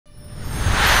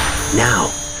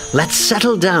Now, let's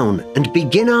settle down and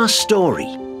begin our story.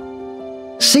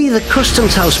 See the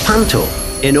Customs House Panto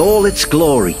in all its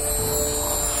glory.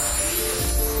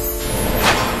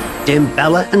 Dame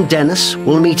Bella and Dennis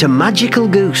will meet a magical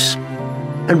goose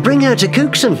and bring her to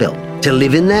Cooksonville to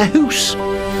live in their house.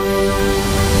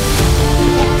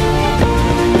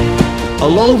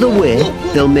 Along the way,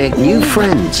 they'll make new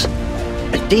friends,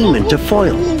 a demon to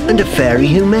foil and a fairy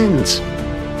who mends.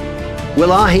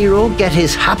 Will our hero get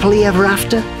his happily ever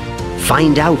after?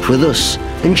 Find out with us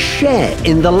and share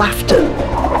in the laughter.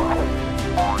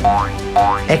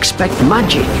 Expect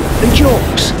magic and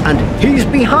jokes and he's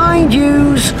behind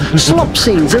yous, slop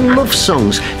scenes and love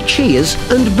songs, cheers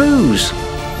and booze.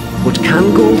 But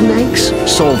can golden eggs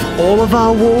solve all of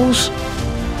our woes?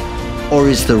 Or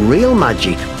is the real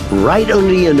magic right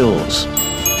under your nose?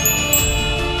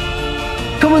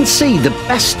 Come and see the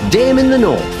best dame in the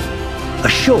north. A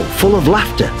show full of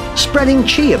laughter, spreading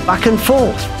cheer back and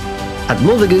forth. At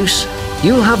Mother Goose,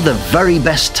 you'll have the very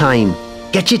best time.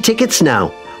 Get your tickets now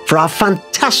for our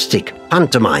fantastic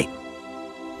pantomime.